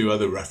there are a few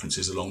other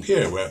references along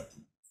here where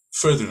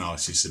further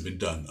analyses have been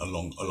done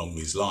along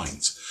these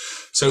lines.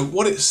 So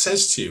what it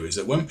says to you is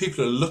that when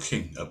people are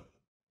looking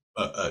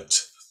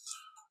at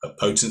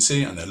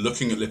potency and they're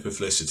looking at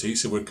lipophilicity,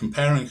 so we're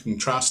comparing and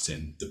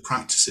contrasting the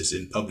practices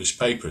in published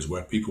papers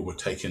where people were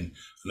taking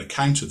an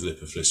account of the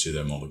lipophilicity of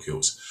their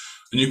molecules.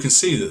 And you can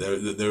see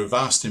that there are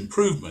vast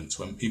improvements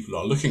when people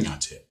are looking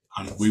at it,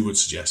 and we would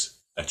suggest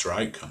better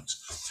outcomes.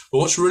 But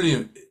what's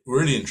really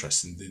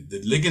interesting,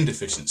 the ligand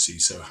deficiency,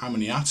 so how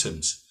many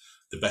atoms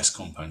the best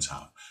compounds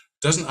have,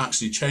 doesn't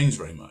actually change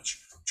very much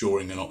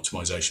during an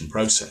optimization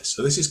process.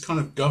 So this is kind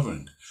of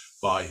governed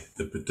by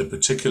the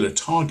particular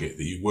target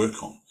that you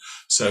work on.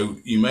 So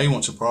you may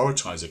want to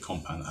prioritize a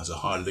compound that has a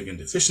higher ligand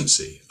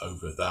deficiency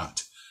over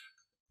that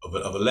of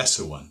a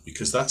lesser one,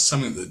 because that's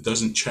something that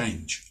doesn't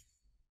change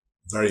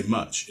very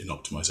much in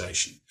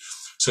optimization.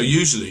 So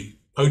usually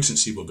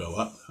potency will go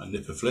up and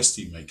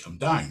lipophilicity may come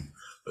down,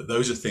 but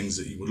those are things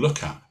that you would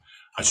look at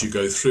as you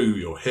go through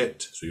your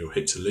hit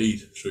to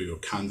lead, through your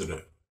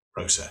candidate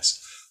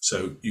process.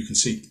 So you can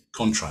see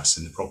contrast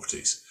in the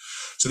properties.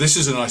 So this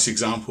is a nice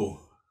example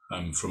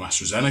from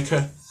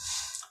AstraZeneca,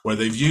 where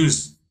they've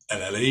used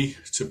LLE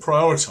to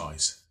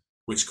prioritize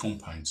which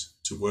compounds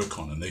to work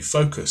on, and they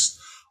focused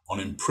on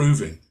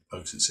improving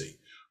potency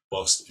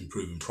whilst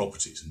improving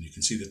properties. And you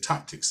can see the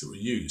tactics that were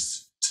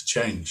used to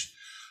change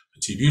a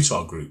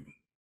T-butyl group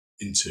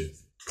into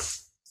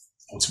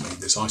ultimately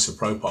this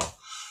isopropyl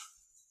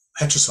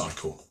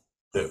heterocycle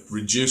that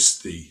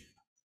reduced the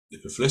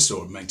lipophilicity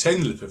or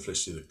maintained the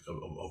lipophilicity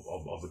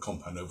of the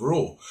compound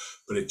overall,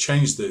 but it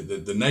changed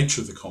the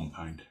nature of the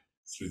compound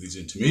through these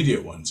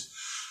intermediate ones,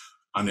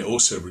 and it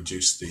also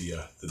reduced the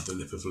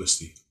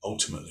lipophilicity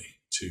ultimately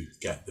to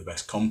get the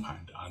best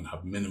compound and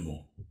have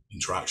minimal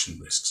interaction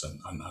risks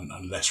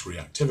and less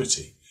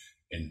reactivity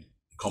in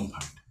the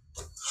compound.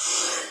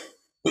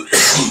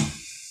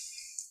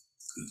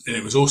 And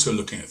it was also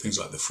looking at things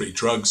like the free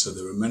drugs, so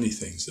there were many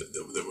things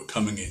that were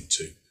coming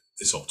into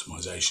this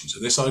optimization. So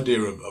this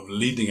idea of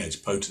leading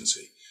edge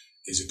potency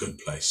is a good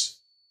place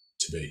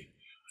to be.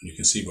 And you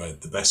can see where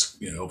the best,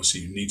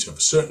 obviously you need to have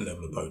a certain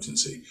level of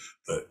potency,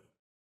 but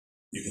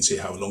you can see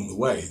how along the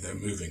way they're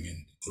moving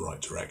in the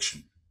right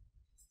direction.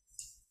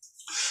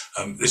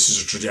 This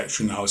is a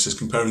trajectory analysis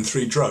comparing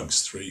three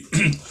drugs, three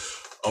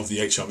of the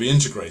HRV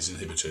integrase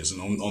inhibitors.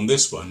 And on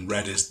this one,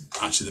 red is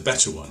actually the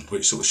better one,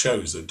 which sort of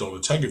shows that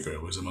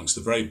dolutegravir was amongst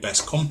the very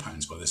best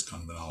compounds by this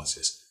kind of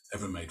analysis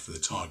ever made for the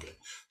target.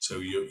 So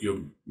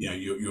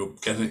you're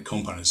getting a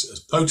compound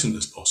as potent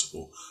as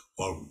possible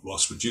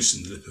whilst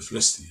reducing the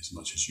lipophilicity as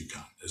much as you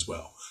can as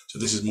well. So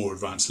this is more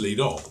advanced lead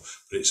op,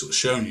 but it's sort of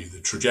showing you the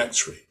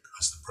trajectory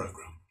as the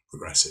program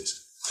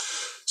progresses.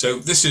 So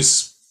this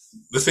is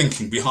the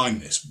thinking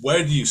behind this.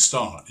 Where do you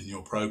start in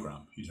your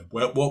program?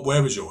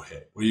 Where was your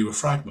hit? Were you a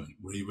fragment?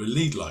 Were you a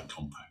lead-like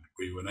compound?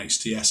 Were you an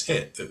HTS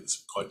hit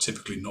that's quite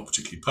typically not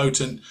particularly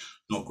potent,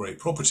 not great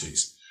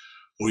properties?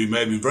 Or you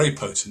may have been very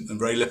potent and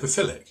very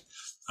lipophilic.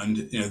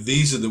 And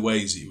these are the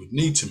ways that you would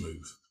need to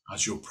move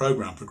as your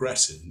program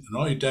progresses. And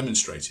are you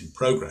demonstrating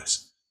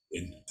progress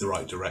in the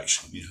right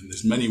direction? And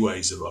there's many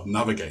ways of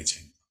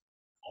navigating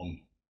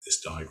on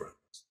this diagram.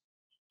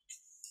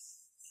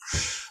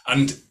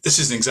 And this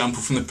is an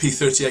example from the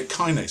P38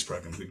 kinase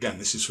program. Again,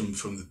 this is from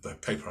the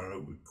paper I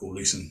wrote with Paul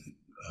Leeson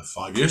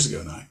 5 years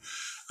ago now,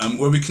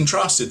 where we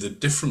contrasted the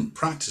different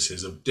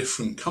practices of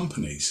different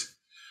companies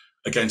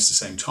against the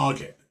same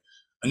target.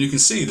 And you can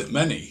see that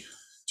many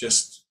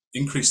just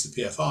increased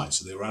the PFI.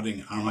 So they were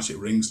adding aromatic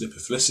rings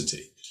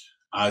lipophilicity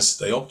as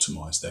they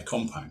optimized their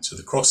compound. So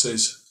the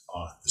crosses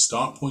are the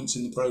start points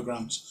in the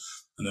programs,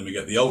 and then we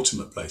get the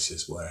ultimate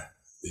places where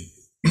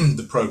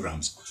the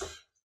programs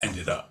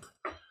ended up.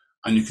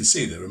 And you can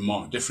see there are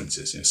marked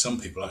differences. Some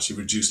people actually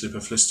reduce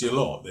lipophilicity a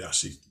lot. They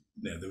actually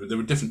there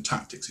were different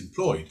tactics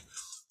employed,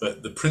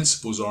 but the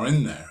principles are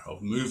in there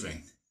of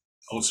moving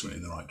ultimately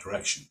in the right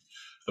direction.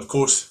 Of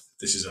course,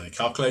 this is only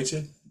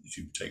calculated. If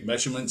you take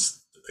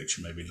measurements, the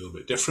picture may be a little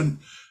bit different.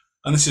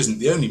 And this isn't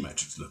the only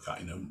metric to look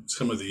at.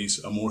 Some of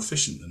these are more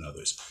efficient than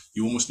others.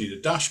 You almost need a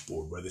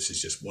dashboard where this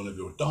is just one of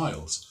your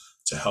dials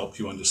to help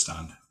you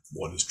understand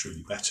what is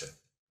truly better.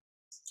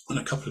 And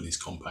a couple of these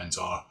compounds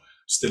are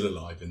still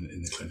alive in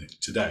the clinic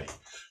today.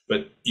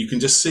 But you can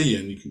just see,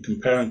 and you can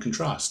compare and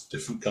contrast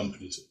different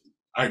companies'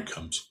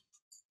 outcomes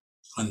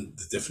and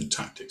the different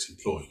tactics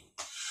employed.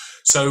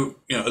 So,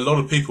 a lot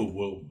of people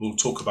will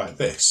talk about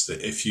this,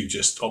 that if you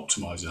just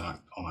optimize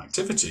on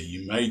activity,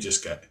 you may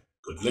just get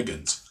good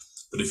ligands.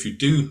 But if you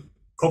do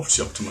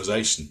property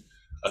optimization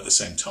at the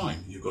same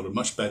time, you've got a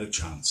much better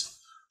chance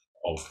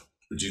of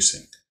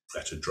producing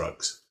better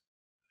drugs.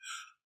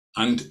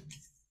 And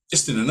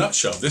just in a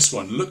nutshell, this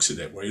one looks at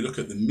it where you look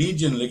at the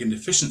median ligand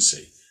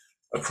efficiency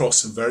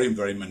across very,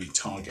 very many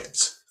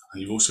targets.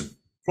 And you also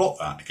plot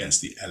that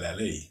against the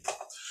LLE.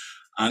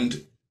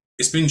 And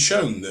it's been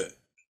shown that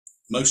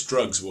most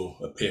drugs will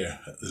appear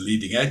at the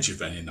leading edge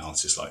of any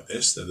analysis like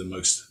this. They're the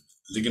most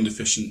ligand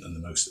efficient and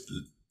the most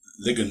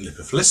ligand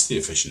lipophilicity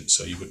efficient,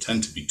 so you would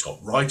tend to be top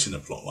right in a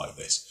plot like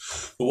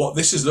this. But what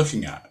this is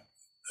looking at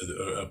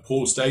are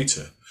Paul's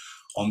data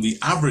on the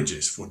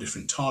averages for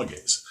different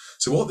targets.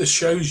 So what this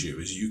shows you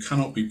is you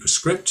cannot be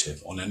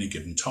prescriptive on any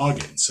given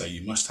target and say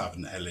you must have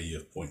an LE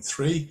of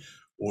 0.3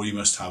 or you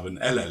must have an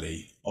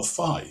LLE of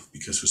 5,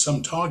 because for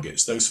some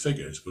targets those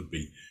figures would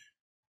be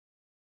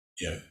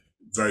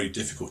very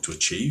difficult to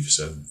achieve.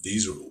 So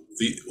these are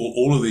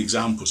all of the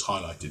examples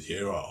highlighted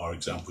here are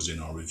examples in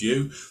our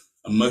review,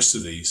 and most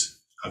of these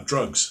have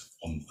drugs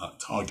on that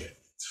target.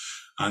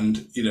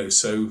 And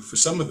so for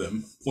some of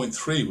them,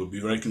 0.3 would be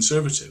very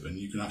conservative, and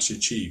you can actually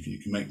you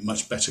can make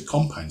much better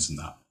compounds than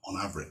that on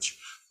average.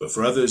 But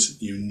for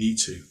others, you need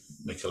to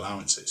make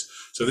allowances.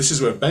 So this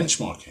is where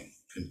benchmarking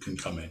can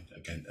come in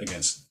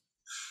against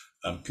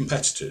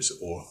competitors,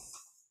 or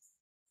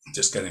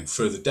just getting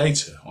further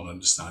data on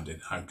understanding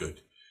how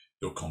good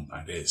your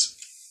compound is.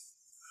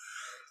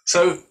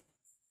 So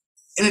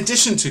in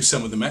addition to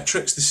some of the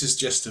metrics, this is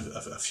just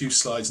a few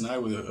slides now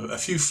with a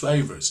few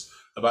flavors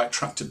about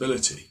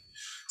tractability.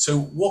 So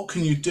what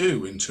can you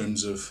do in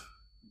terms of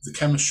the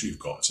chemistry you've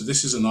got? So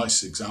this is a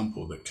nice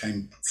example that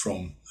came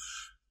from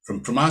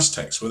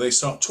Aztecs, where they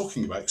start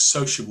talking about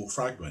sociable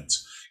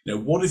fragments.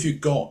 What have you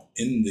got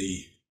in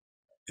the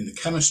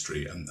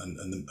chemistry and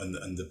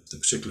the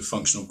particular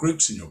functional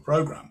groups in your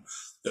program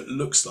that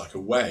looks like a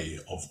way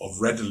of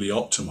readily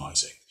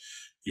optimizing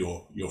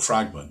your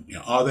fragment?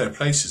 Are there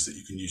places that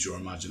you can use your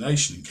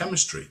imagination in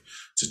chemistry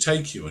to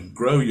take you and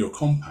grow your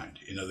compound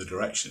in other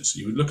directions? So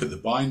you would look at the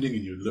binding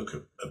and you would look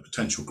at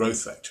potential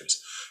growth vectors.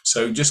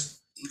 So just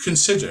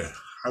consider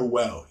how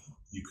well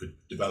you could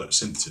develop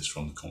synthesis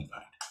from the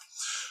compound.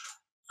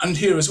 And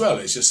here as well,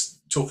 it's just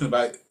talking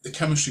about the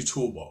chemistry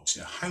toolbox.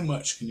 How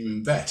much can you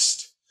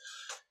invest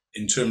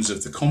in terms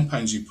of the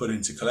compounds you put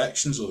into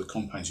collections or the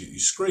compounds you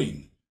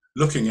screen,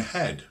 looking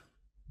ahead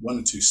 1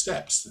 or 2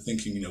 steps to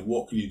thinking,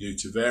 what can you do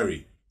to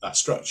vary that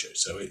structure?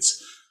 So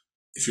it's,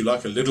 if you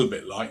like, a little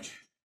bit like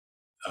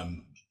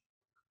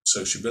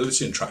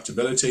sociability and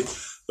tractability,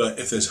 but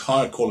if there's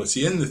higher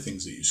quality in the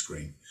things that you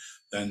screen,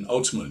 then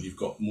ultimately you've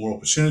got more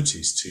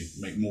opportunities to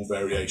make more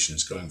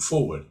variations going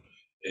forward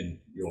in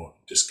your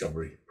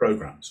discovery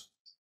programs.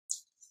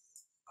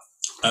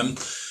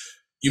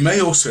 You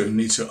may also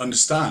need to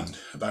understand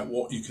about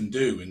what you can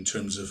do in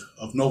terms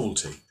of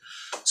novelty.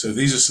 So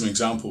these are some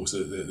examples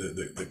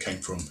that came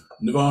from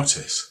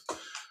Novartis,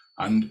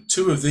 and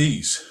 2 of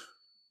these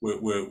were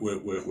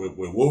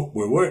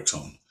worked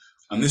on,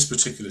 and this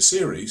particular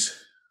series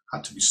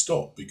had to be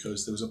stopped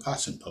because there was a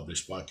patent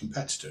published by a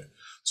competitor.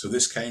 So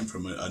this came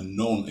from a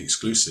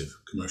non-exclusive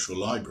commercial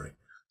library.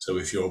 So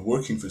if you're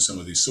working from some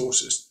of these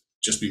sources,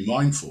 just be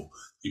mindful.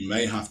 You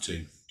may have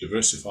to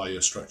diversify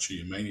your structure.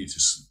 You may need to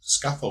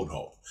scaffold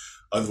hop.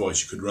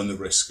 Otherwise, you could run the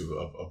risk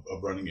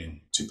of running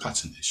into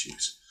patent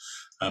issues.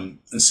 And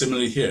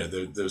similarly here,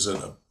 there's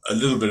a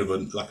little bit of a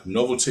lack of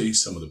novelty.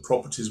 Some of the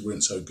properties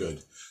weren't so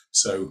good.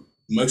 So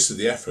most of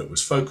the effort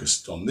was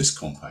focused on this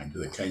compound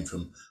that came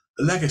from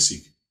a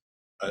legacy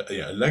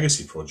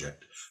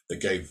project that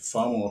gave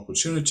far more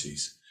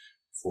opportunities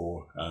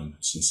for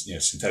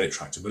synthetic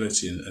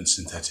tractability and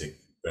synthetic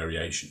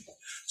variation.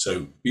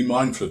 So be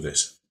mindful of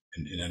this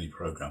in any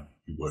program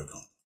you work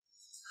on.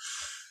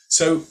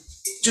 So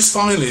just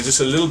finally, just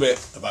a little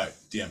bit about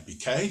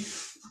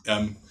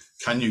DMPK.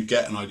 Can you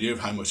get an idea of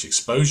how much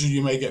exposure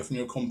you may get from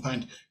your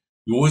compound?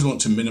 You always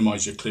want to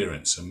minimize your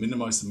clearance, so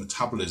minimize the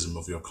metabolism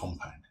of your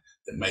compound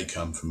that may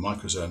come from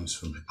microsomes,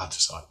 from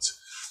hepatocytes.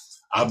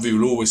 AbbVie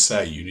will always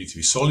say you need to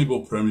be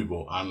soluble,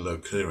 permeable, and low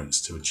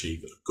clearance to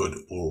achieve a good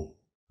oral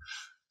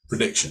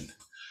prediction.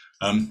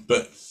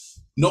 But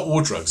not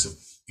all drugs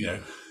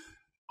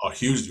are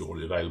hugely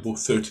orally available.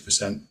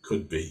 30%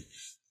 could be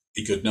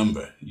a good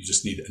number. You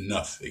just need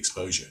enough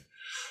exposure.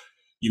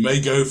 You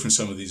may go from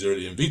some of these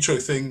early in vitro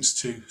things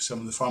to some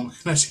of the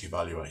pharmacokinetic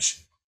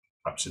evaluation.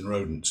 perhaps in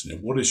rodents.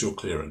 What is your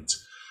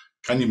clearance?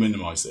 Can you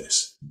minimize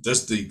this?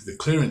 Does the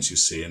clearance you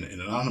see in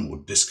an animal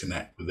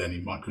disconnect with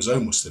any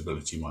microsomal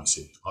stability you might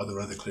see? Are there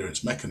other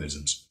clearance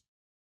mechanisms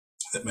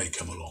that may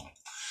come along?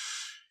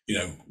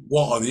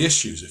 What are the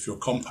issues if your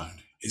compound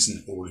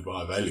isn't orally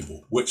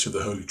bioavailable? Which of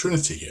the Holy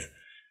Trinity here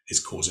is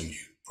causing you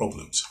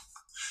problems?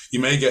 You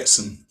may get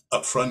some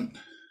upfront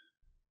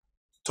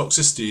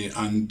toxicity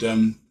and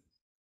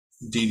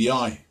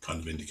DDI kind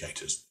of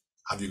indicators.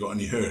 Have you got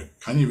any HER?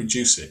 Can you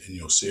reduce it in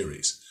your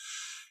series?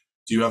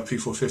 Do you have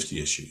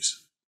P450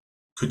 issues?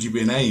 Could you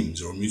be an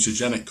Ames or a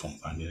mutagenic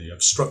compound? You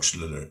have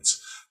structural alerts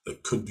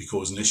that could be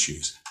causing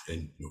issues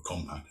in your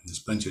compound. And there's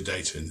plenty of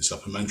data in the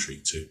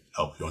supplementary to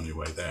help you on your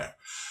way there.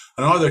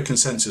 And are there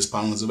consensus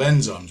panels of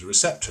enzymes or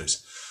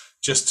receptors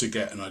just to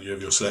get an idea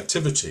of your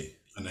selectivity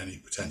and any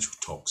potential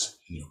tox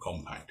in your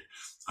compound?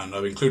 And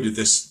I've included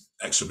this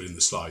extra bit in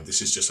the slide.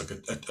 This is just like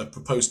a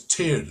proposed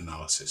tiered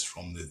analysis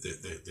from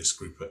this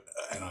group at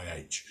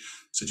NIH,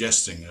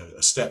 suggesting a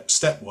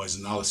stepwise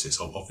analysis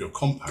of your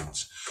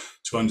compounds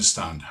to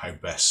understand how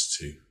best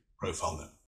to profile them.